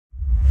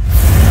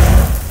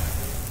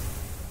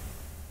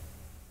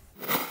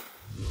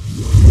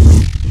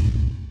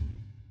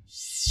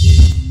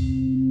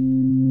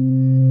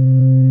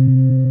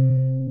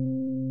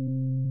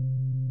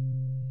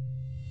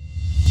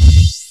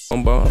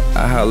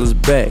hollers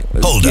back.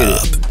 Let's Hold get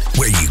up. it.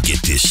 Where you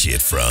get this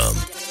shit from?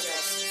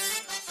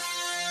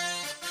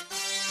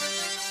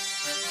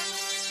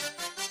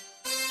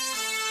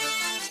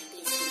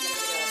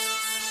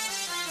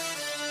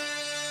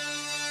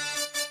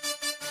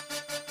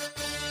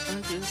 I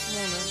just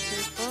wanna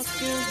say fuck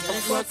you,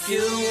 fuck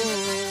you.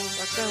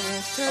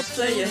 I'll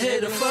play your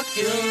head and fuck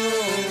you.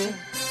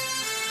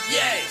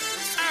 Yeah,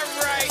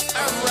 alright,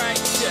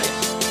 yeah.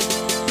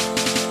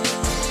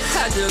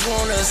 I just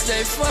wanna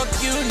say fuck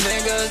you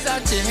niggas.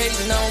 Out you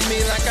hating on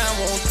me like I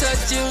won't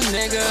touch you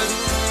niggas.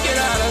 Get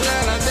out of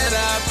line, I bet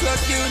I'll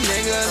pluck you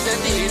niggas. At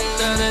the end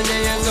of the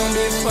day I'm gonna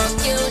be fuck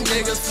you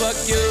niggas, fuck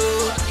you.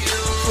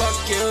 Fuck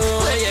you,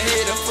 play your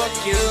hater, fuck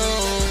you.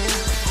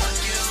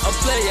 I'll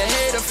play your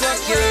hater,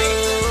 fuck you.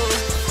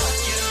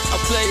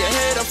 I'll play your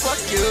hater, fuck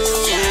you.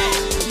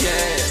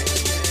 Yeah.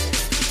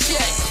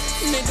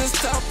 Niggas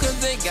talk cause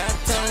they got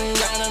tongue.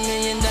 Got $1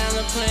 million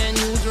plan,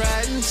 news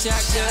riding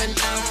shotgun.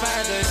 I'm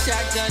fired a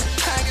shotgun.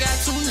 I got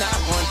two, not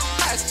one.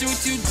 I shoot,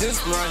 you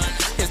just run.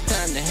 It's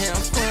time to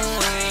have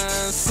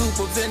fun.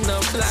 Super been the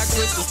block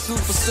with the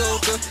super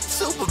soldier.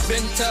 Super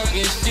been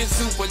talking shit,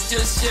 super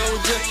just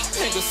showed ya.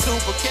 Nigga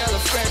super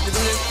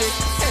califragilistic.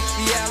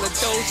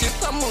 Expialidocious.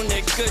 I'm on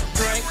that good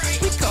drink.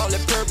 We call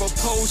it purple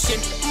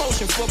potion.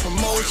 Motion for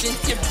promotion.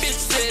 Your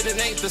bitch said it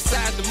ain't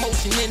beside the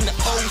motion in the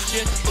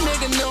ocean.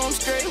 Nigga know I'm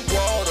straight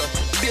water.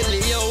 Billy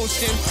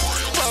Ocean.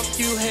 Fuck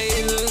you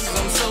haters.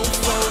 I'm so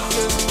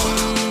focused.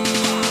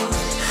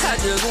 I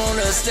just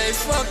wanna say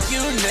fuck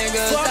you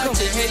niggas. Out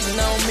you hating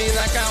on me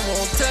like I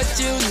won't touch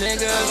you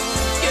niggas.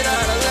 Get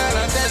out of line,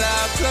 I bet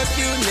I'll pluck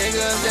you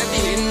niggas. At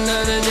the end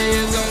of the day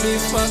it's gonna be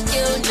fuck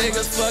you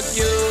niggas, fuck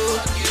you.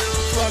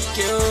 Fuck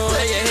you,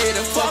 play your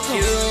hater, fuck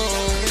you.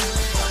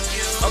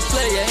 I'll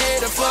play your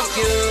hater, fuck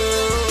you.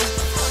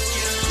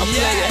 I'll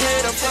play your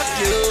hater, fuck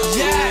you.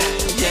 Yeah.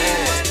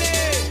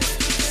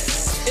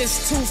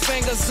 It's 2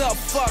 fingers up,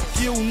 fuck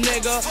you,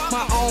 nigga.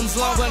 My arms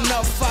long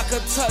enough, I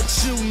could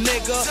touch you,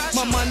 nigga.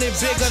 My money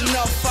big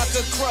enough, I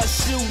could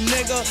crush you,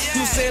 nigga.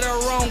 You say the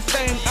wrong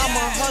thing,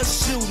 I'ma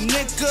hush you,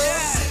 nigga.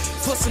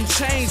 Put some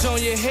change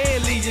on your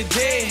head, leave you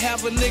dead.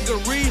 Have a nigga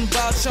reading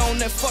about you on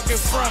that fucking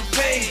front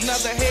page.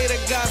 Another hater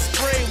got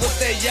sprayed with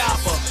that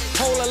yapper.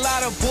 Hold a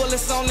lot of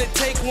bullets, only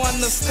take one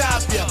to stop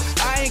ya.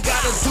 I ain't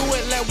gotta do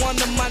it, let one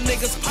of my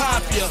niggas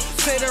pop ya.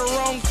 Say the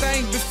wrong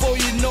thing before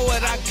you know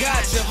it, I got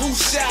ya. Who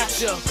shot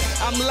ya?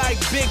 I'm like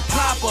Big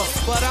Papa,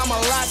 but I'm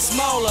a lot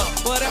smaller.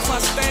 But if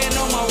I stand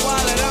on my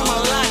wallet, I'm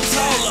a lot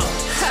taller.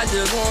 I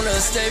just wanna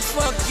say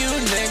fuck you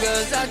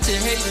niggas. Out you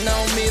hating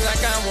on me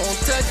like I won't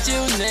touch you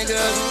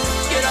niggas.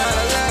 Get out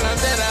of line, I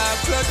bet I'll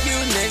pluck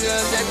you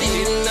niggas. At the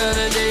end of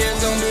the day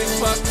it's gonna be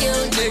fuck you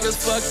niggas,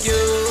 fuck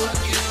you.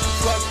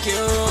 Fuck you,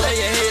 play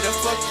your hater,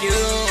 fuck you.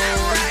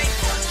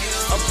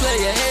 I'll play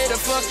your hater,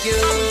 fuck you.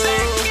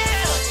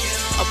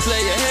 I'll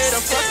play your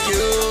hater, fuck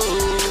you.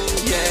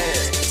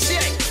 Yeah.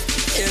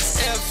 It's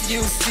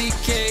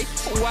F-U-C-K-Y-O-U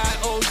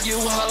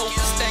ho.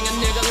 Sting a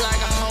nigga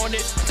like a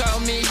hornet. Call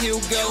me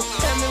Hugo.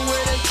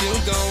 Everywhere that you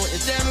go,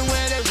 it's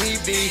everywhere that we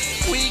be.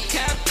 We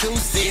cap 2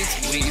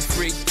 6, we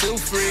freak 2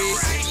 free.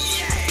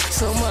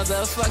 So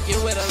motherfucker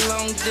with a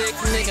long dick,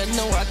 nigga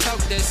know I talk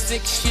that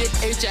sick shit,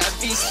 HIV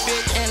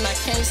spit, and I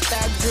can't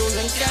stop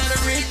drooling. Got a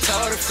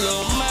retarded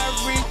flow, my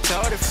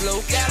retarded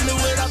flow got me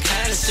with all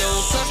kind of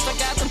shows. Plus I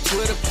got them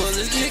Twitter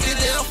bullets, nigga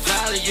they'll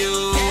follow you.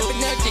 Happy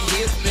that you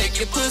get make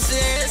your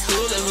pussy ass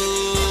hula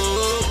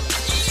hoop.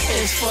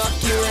 It's fuck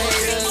you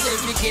haters,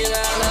 if you get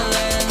out of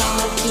line,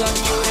 I'ma pluck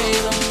you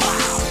haters.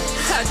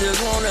 I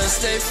just wanna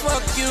say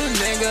fuck you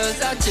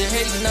niggas. Out you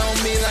hating on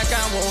me like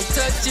I won't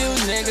touch you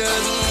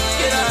niggas.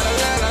 Get out of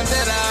line, I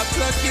bet I'll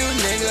pluck you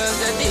niggas.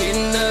 At the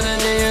end of the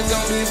day it's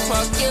gonna be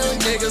fuck you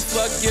niggas,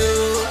 fuck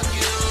you.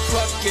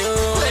 Fuck you,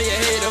 play your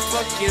hater,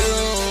 fuck you.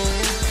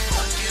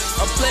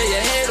 I'll play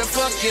your hater,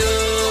 fuck you.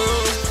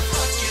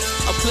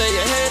 I'll play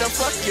your hater,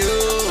 fuck you.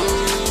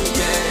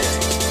 Yeah.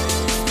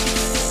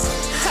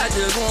 I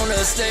just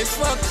wanna say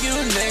fuck you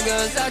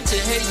niggas. Out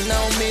you hating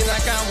on me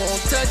like I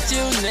won't touch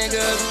you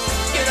niggas.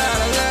 Get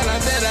out of line, I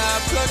bet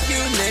I'll pluck you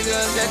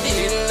niggas. At the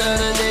end of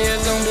the day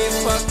it's gonna be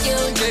fuck you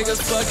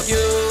niggas, fuck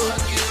you.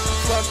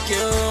 Fuck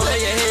you, play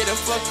your hater,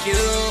 fuck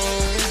you.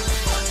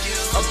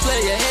 I'll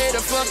play your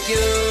hater, fuck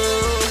you.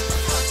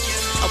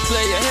 I'll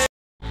play your hater.